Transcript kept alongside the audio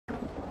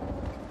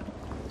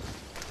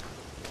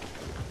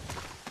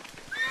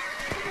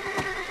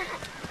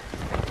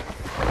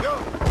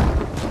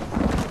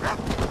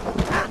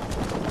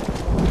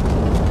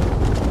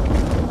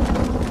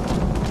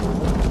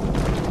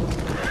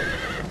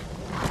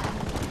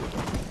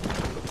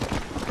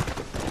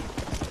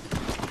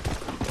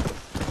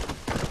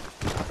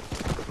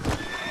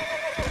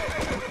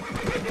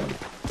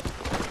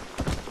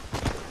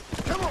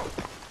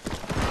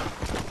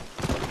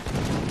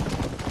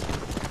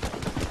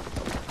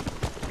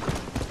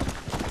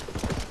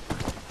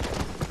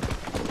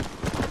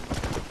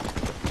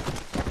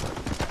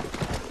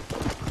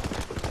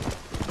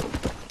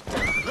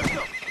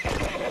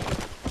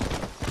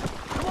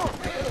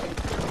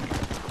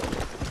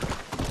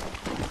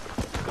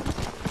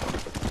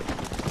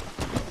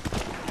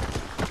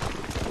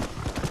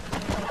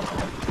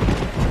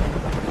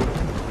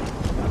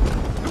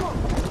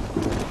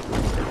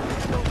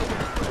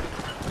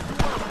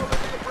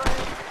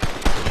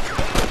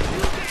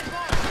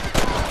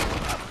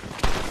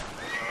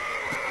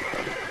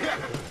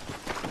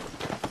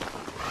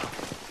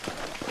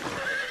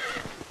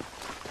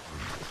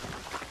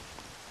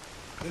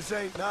This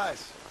ain't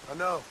nice, I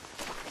know.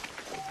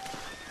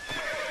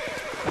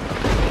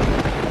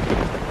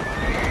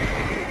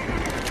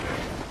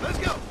 Let's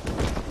go!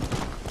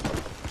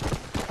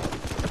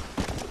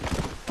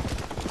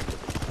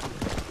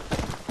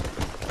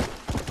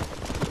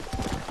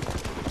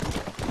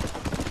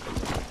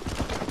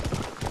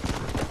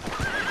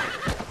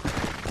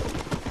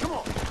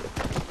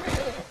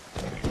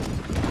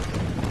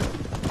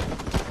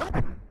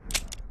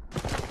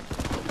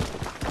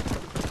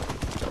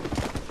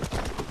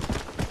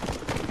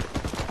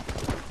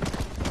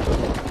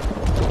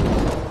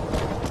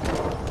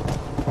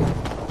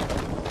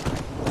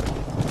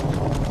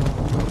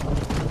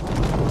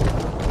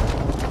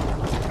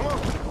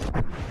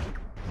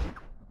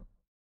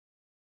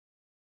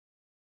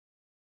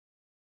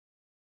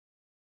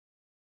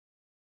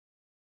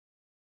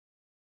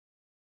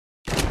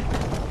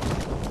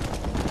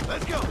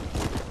 Let's go!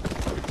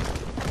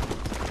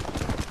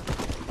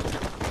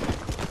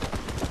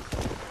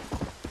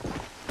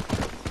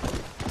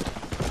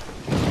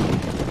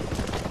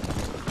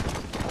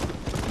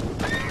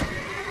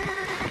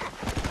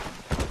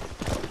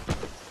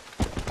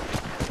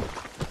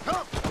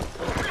 Come!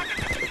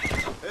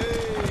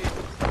 Hey!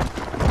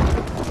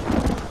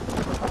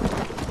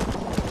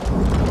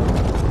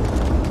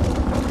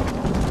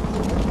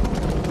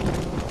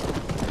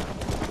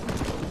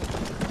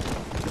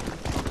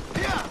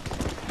 Yeah!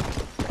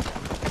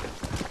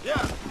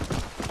 Yeah!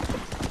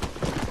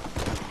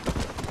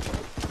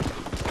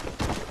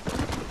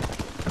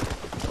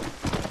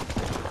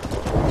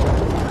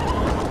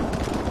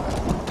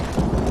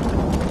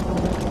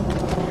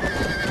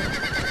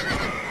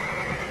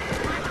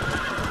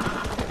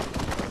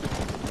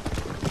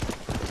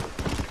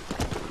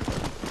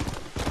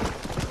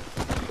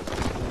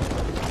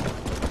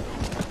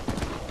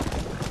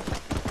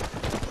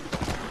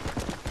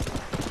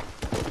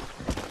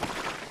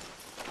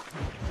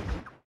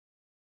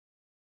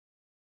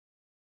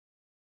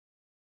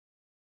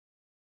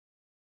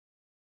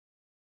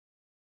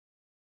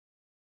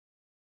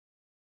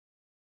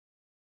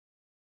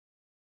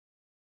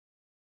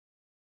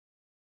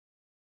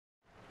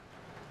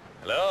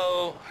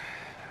 Hello?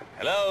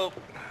 Hello?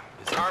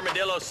 It's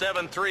Armadillo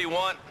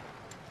 731.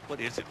 What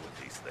is it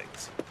with these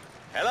things?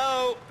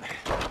 Hello?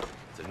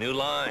 It's a new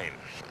line.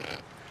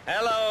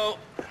 Hello?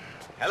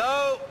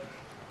 Hello?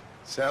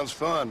 Sounds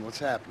fun. What's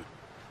happening?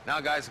 Now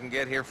guys can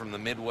get here from the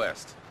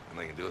Midwest, and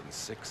they can do it in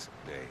 6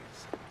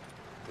 days.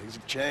 Things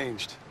have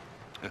changed.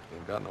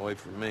 They've gotten away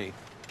from me.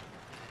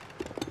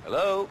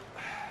 Hello?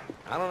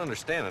 I don't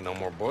understand it no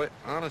more, boy.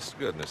 Honest to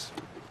goodness.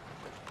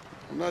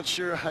 I'm not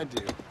sure I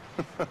do.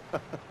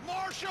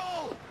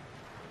 Marshal!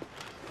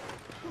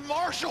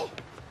 Marshal!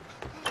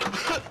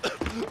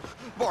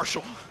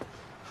 Marshal!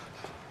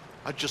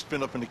 I've just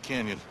been up in the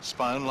canyon,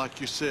 spying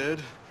like you said.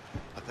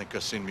 I think I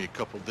seen me a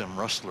couple of them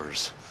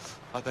rustlers.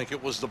 I think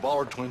it was the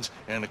Ballard twins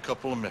and a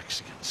couple of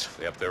Mexicans.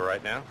 They up there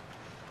right now?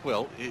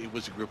 Well, it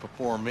was a group of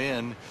 4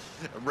 men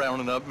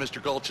rounding up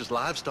Mr. Gulch's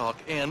livestock,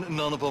 and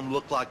none of them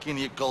looked like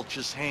any of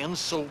Gulch's hands,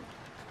 so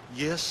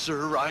yes,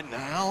 sir, right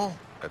now.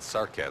 That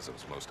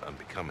sarcasm's most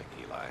unbecoming,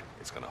 Eli.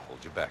 It's gonna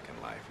hold you back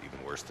in life,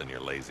 even worse than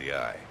your lazy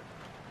eye.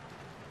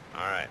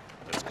 All right,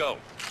 let's go.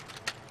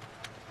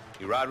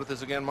 You ride with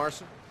us again,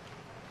 Marson?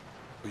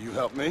 Will you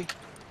help me?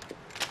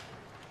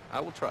 I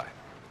will try.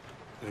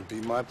 It'd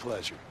be my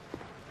pleasure.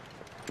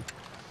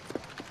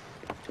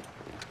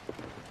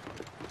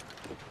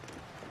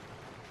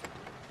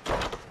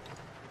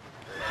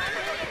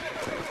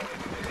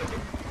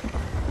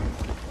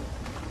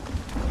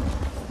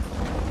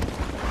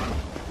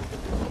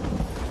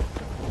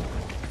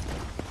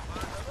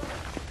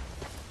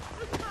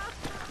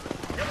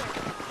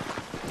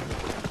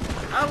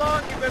 How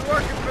long you been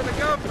working for the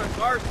government,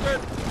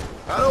 Marston?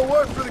 I don't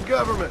work for the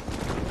government.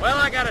 Well,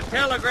 I got a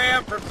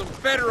telegram from some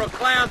federal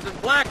clowns in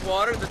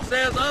Blackwater that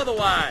says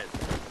otherwise.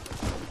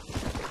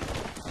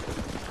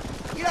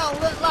 You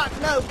don't look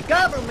like no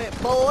government,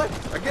 boy.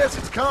 I guess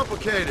it's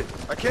complicated.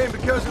 I came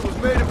because it was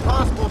made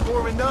impossible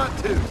for me not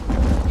to.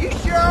 You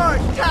sure are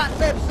a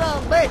tight-lipped son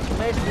of a bitch,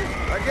 mister.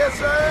 I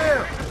guess I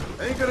am.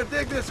 I ain't gonna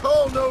dig this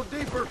hole no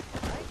deeper.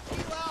 Ain't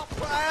you all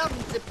proud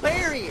and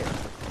superior?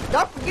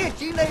 Don't forget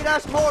you need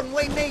us more than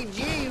we need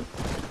you.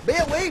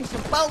 Bill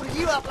Williamson folded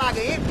you up like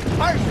an empty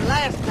person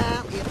last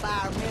time, if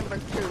I remember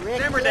correctly.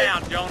 Simmer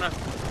down, Jonah.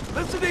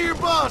 Listen to your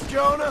boss,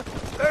 Jonah.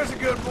 There's a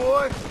good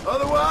boy.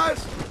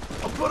 Otherwise,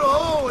 I'll put a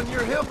hole in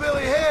your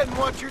hillbilly head and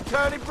watch your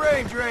tiny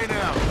brain drain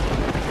out.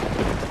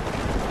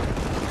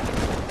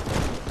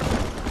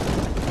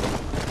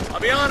 I'll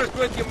be honest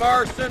with you,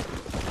 Marston.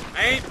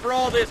 I ain't for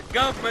all this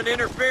government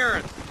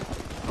interference.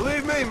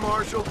 Believe me,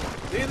 Marshal,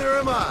 neither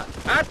am I.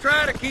 I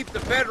try to keep the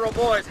federal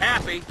boys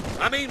happy.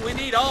 I mean, we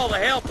need all the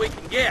help we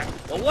can get.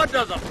 But what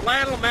does a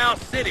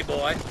flannel-mouthed city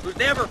boy who's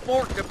never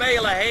forked a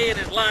bale of hay in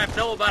his life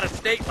know about a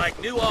state like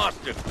New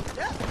Austin?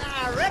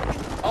 I reckon.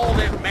 All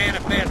this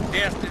manifest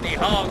destiny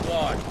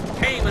hogwash,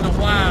 taming a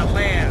wild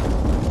land.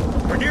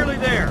 We're nearly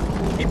there.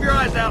 Keep your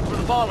eyes out for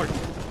the Ballards.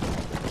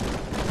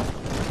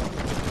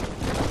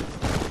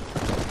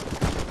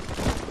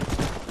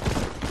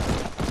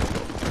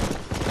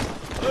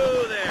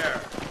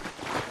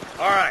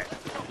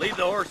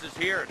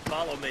 clear and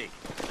follow me.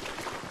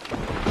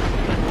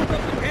 Up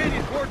the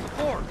canyon towards the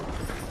fort.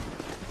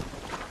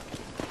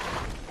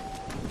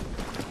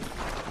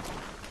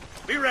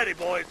 Be ready,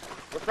 boys.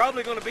 We're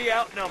probably going to be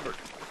outnumbered.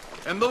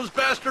 And those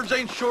bastards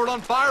ain't short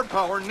on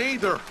firepower,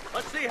 neither.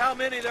 Let's see how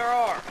many there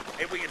are.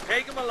 If we can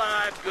take them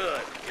alive,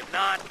 good. If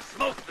not,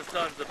 smoke the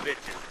sons of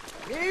bitches.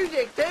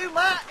 Music to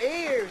my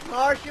ears,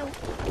 Marshal.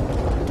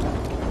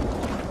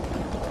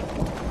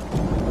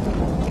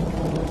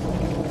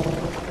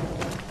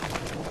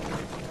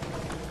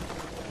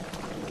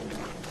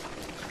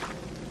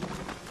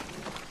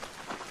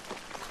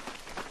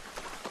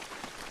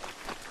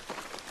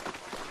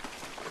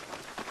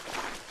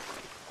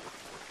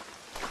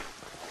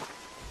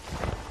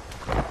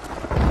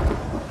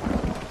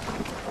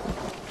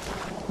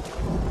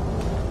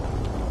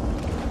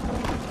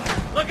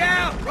 Look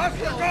out!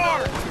 Rustler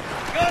guard!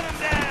 Gun him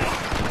down!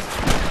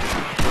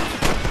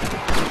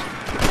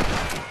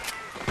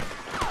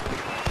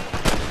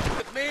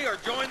 With me or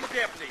join the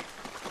deputies.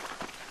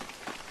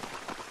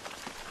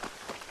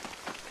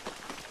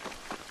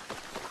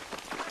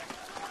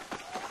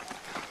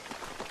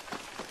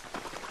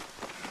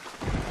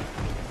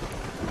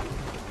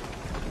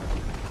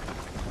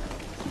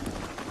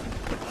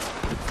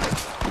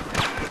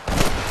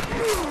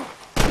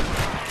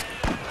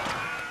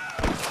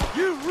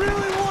 You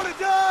really want to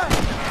die?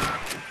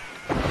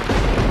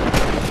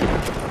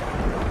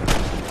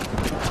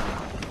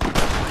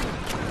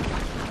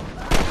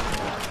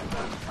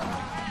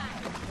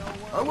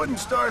 I wouldn't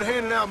start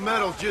handing out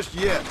medals just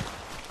yet.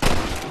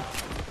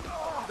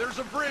 There's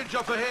a bridge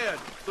up ahead.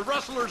 The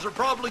rustlers are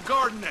probably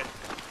guarding it.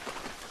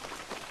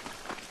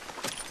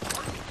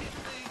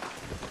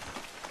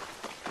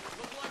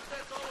 Looks like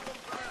that's all of them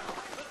down.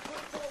 Let's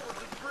push forward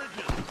to the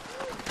bridges.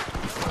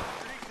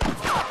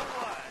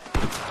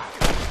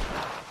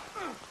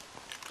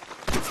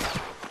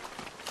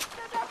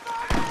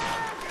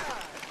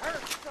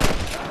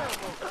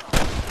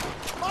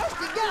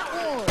 Marshal got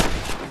one.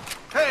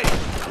 Hey,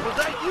 was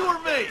that you or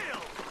me?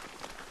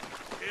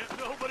 If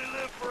nobody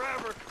live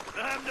forever,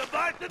 time to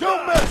bite the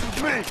Don't mess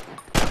with me!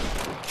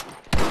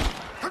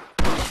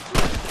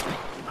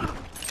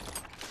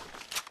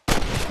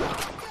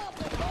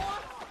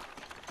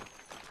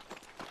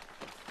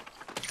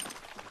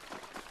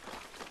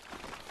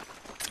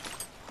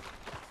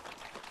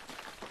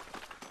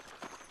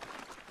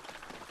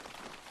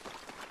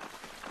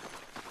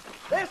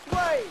 This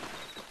way.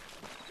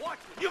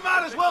 You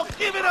might as well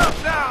give it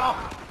up now!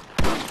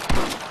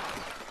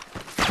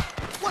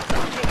 What's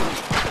up, kid?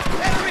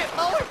 Better it,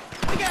 boy.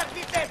 We gotta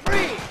get that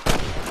bridge.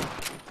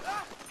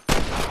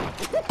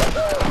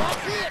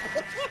 That's it.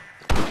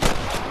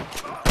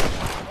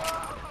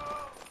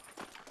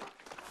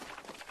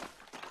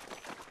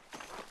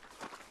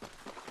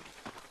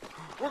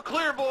 We're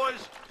clear,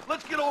 boys.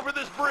 Let's get over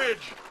this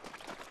bridge.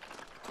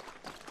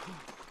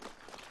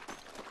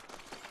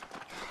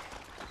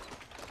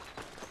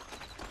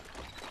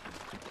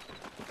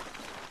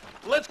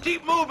 Let's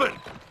keep moving.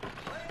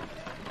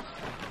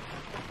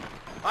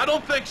 I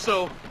don't think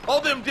so. All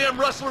them damn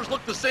rustlers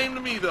look the same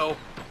to me, though.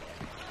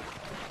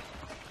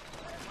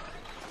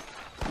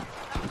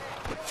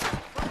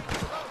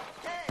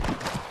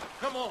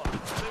 Come on.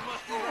 They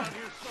must be around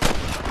here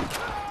somewhere.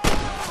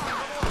 Come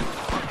on,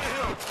 up the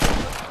hill.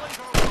 Let's place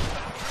our way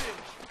down the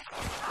bridge.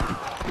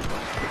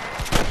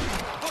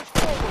 Push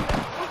forward.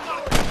 Look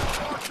out,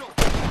 Marshal.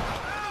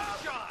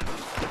 Shot.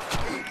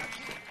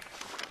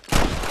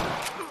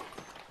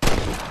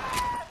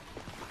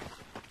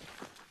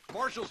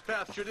 Marshall's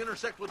path should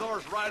intersect with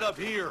ours right up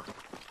here.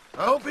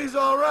 I hope he's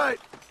all right.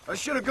 I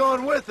should have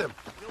gone with him.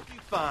 He'll be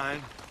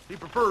fine. He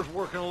prefers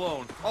working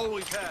alone.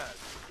 Always has.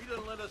 He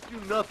doesn't let us do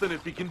nothing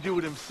if he can do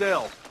it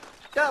himself.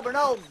 Stubborn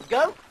old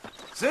goat.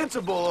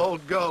 Sensible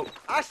old goat.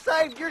 I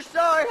saved your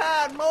sorry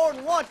hide more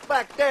than once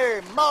back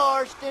there,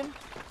 Marston.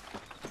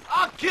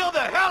 I'll kill the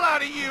hell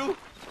out of you!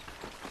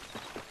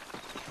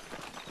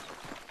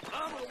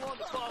 I'm the one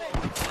to follow.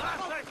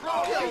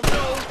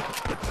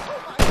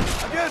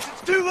 I guess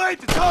it's too late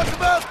to talk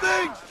about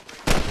things.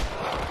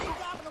 Keep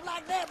dropping them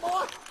like that,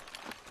 boy.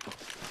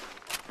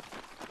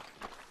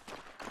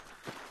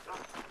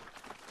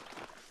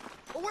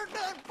 Well, we're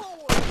done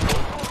for.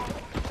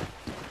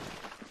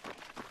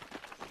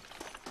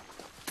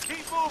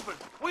 Keep moving.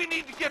 We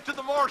need to get to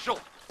the marshal.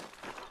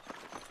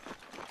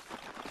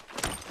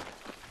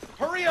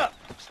 Hurry up.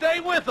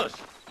 Stay with us.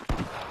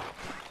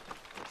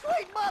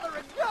 Sweet mother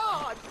of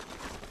God.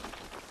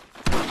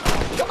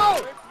 Come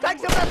on, take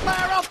some of that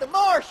fire off the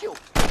marshal.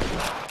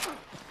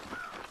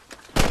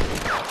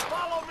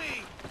 Follow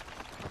me.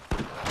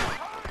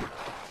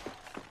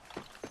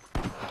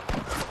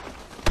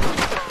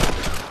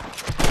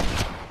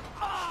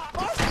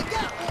 Marshal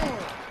got one.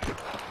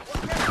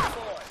 What's that,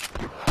 boy?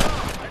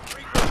 Let's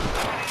regroup.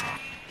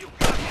 You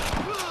got him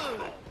good.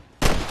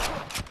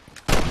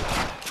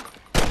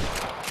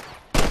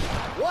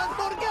 One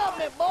for the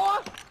government, boy.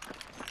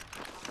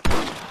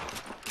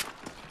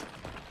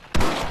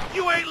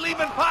 You ain't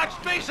leaving Pike's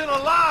Basin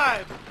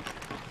alive.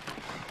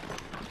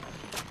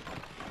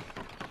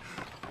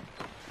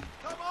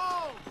 Come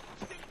on.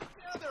 Stick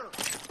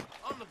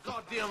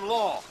them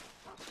law.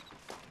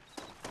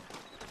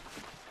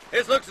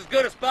 This looks as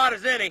good a spot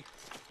as any.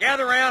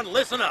 Gather around and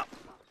listen up.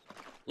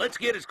 Let's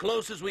get as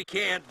close as we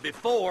can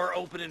before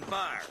opening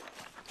fire.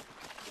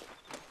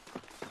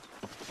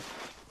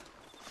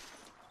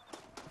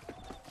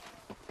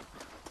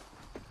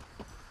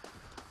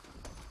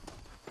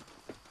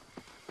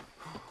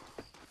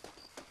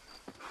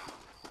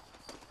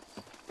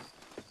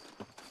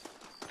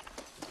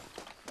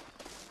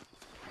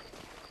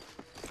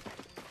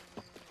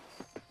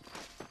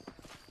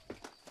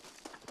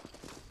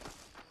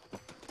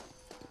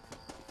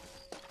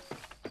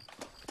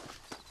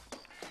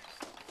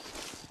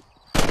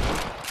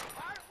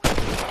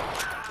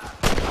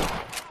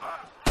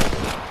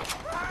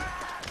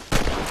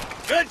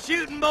 Good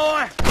shooting,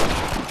 boy.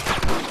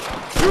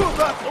 You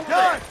about to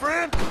die,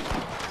 friend.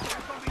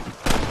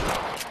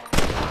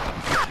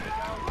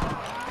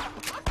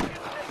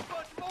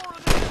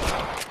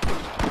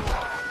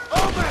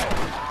 Oh, man.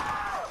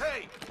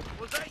 Hey,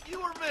 was that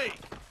you or me?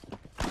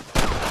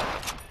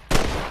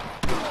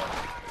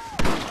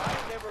 I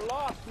ain't never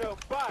lost no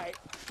fight.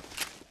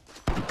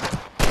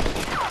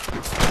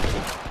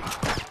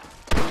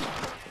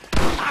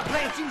 I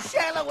plant you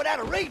shallow without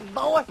a reading,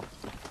 boy.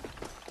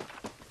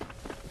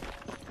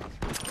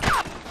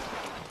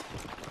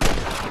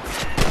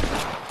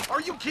 Are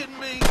you kidding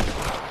me?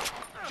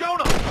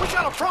 Jonah, we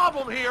got a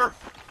problem here.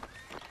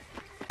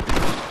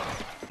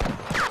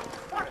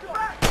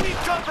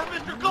 We've come for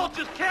Mr.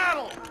 Gulch's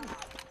cattle.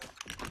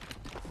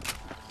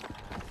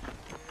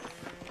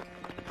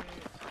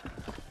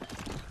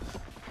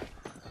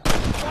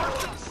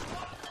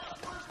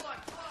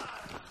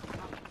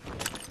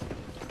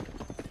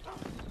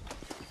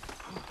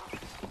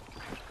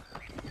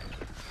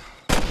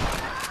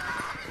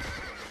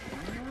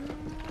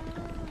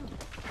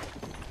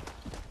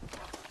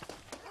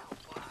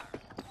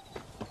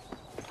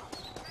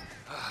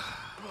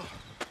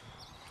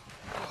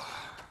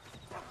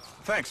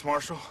 Thanks,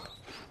 Marshal.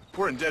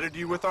 We're indebted to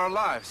you with our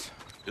lives.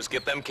 Just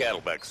get them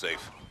cattle back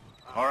safe.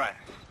 All right.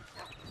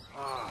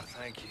 Oh,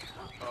 thank you.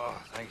 Oh,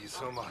 thank you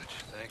so much.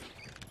 Thank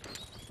you.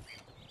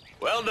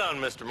 Well done,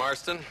 Mr.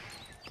 Marston.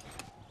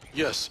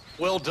 Yes,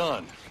 well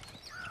done.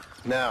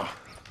 Now,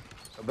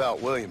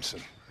 about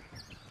Williamson.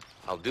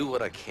 I'll do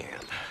what I can.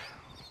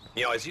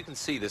 You know, as you can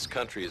see, this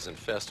country is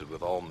infested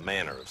with all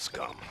manner of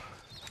scum.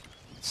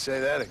 Say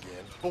that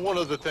again. But one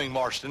other thing,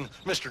 Marston.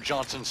 Mr.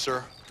 Johnson,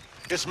 sir.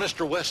 It's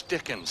Mr. West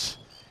Dickens.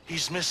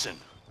 He's missing.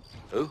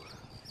 Who?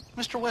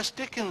 Mr. West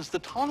Dickens, the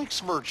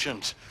tonics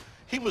merchant.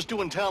 He was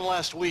due in town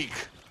last week.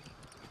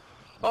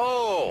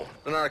 Oh,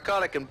 the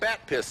narcotic and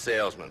bat piss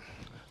salesman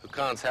who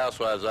cons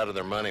housewives out of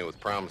their money with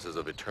promises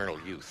of eternal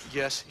youth.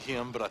 Yes,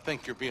 him, but I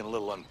think you're being a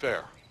little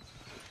unfair.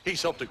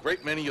 He's helped a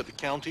great many of the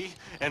county,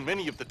 and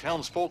many of the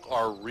townsfolk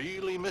are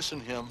really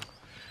missing him.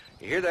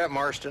 You hear that,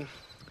 Marston?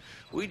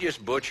 We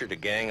just butchered a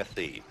gang of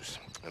thieves,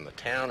 and the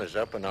town is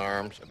up in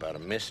arms about a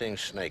missing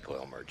snake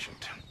oil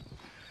merchant.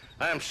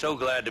 I am so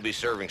glad to be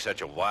serving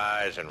such a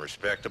wise and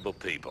respectable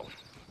people.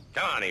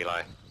 Come on,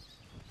 Eli.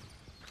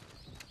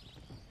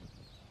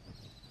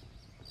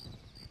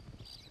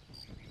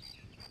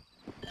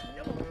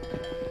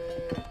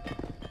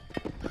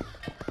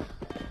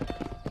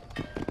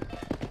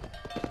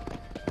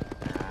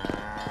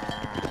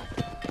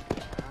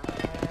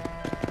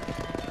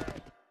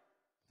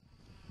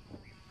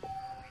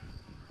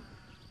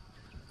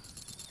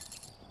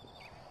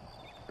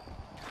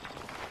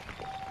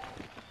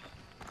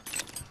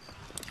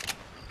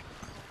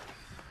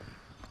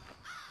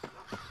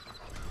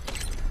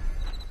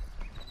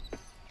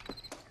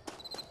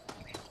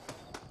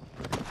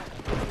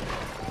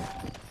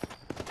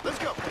 Let's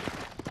go.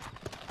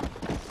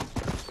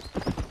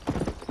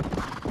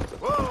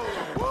 Whoa,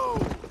 whoa.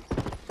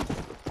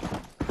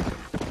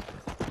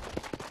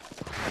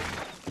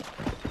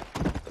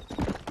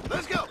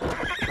 Let's go.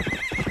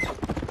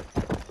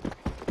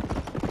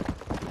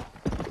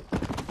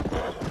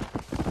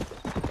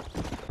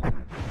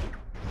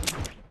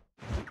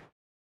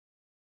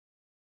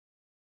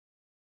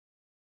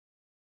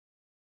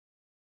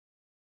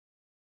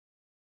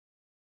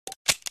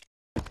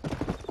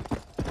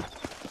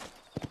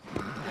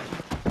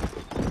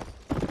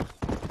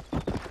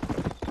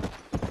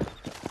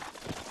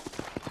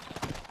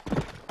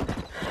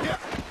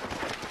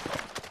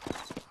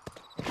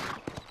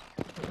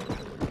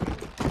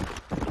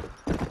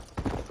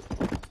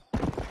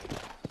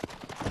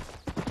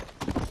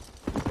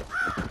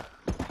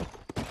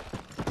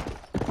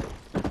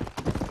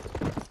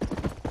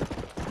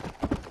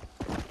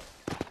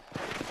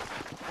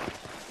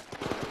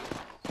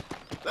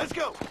 Let's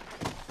go.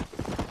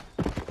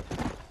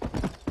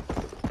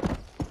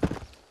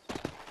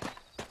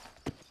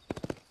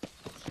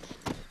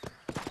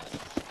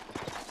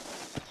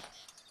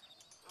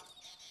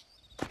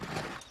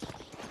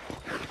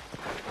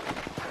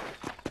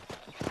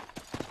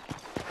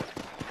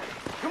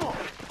 Come on.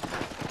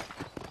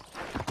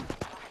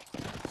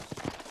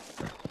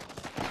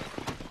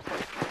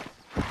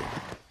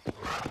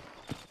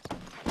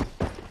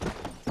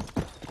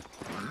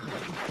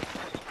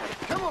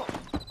 Come on.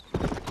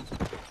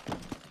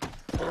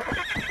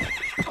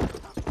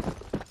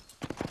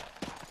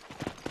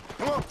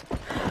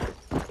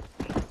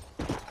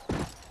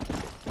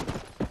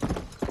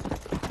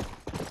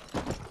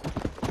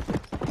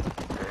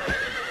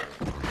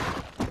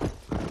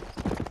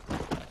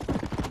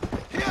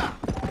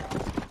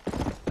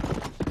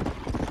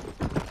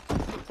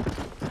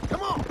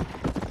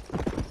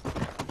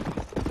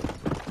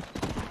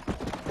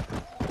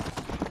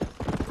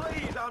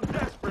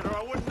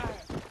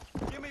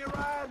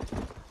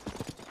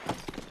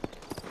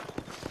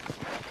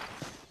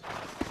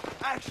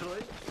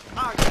 Actually,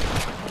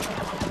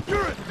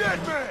 you're a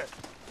dead man!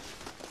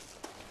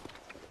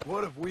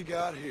 What have we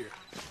got here?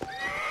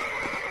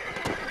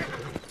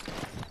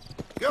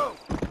 Go!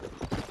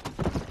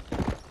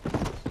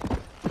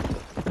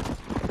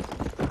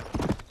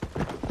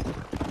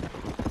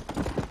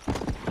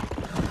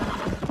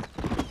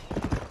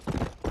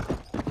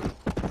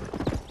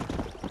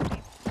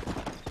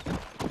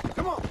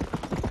 Come on!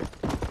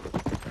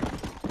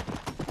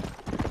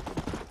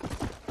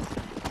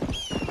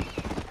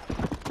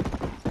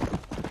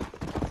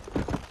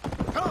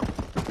 Come!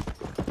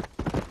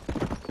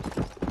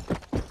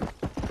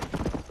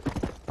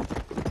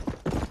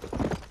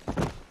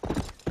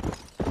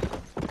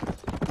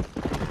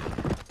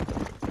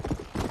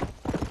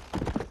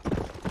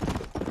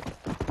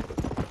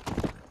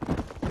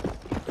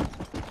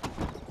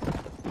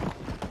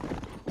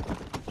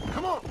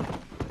 Come on!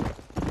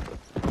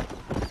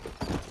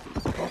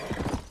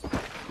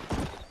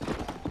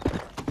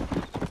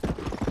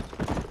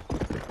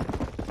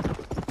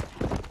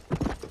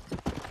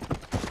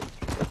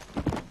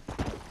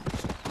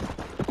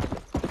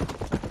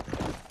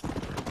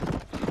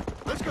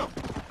 Let's go!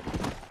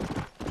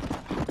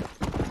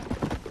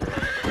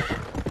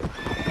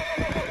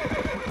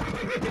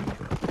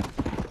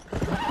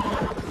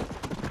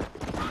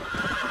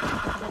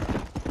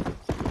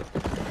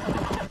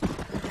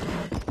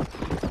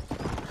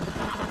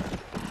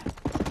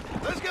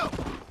 Let's go!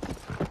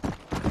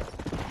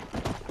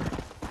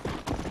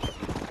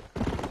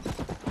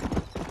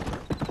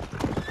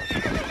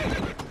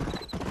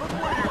 Look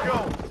where you're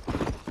going!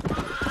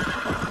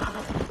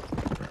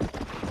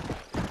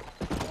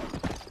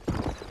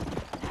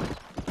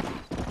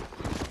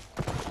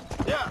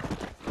 Yeah!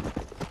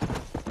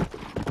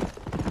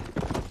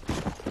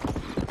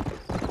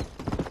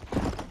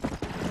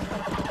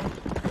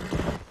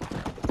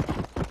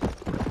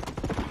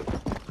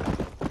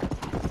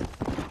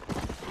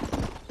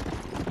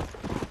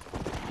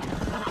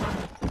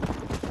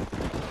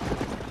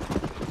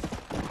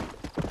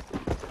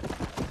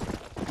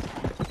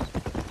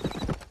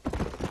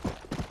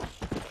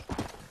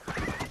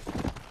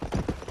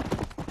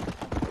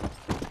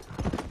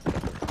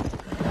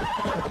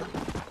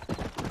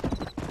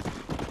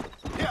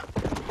 Yeah!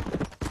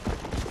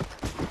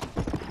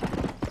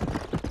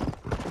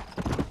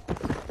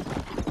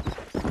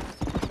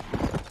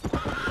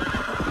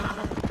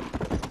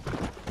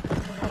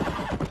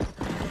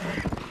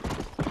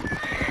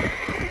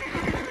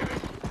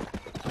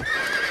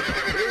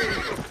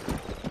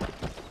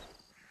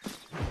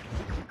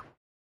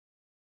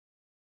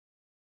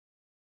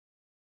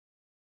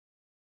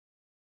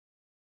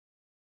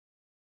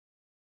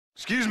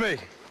 Excuse me.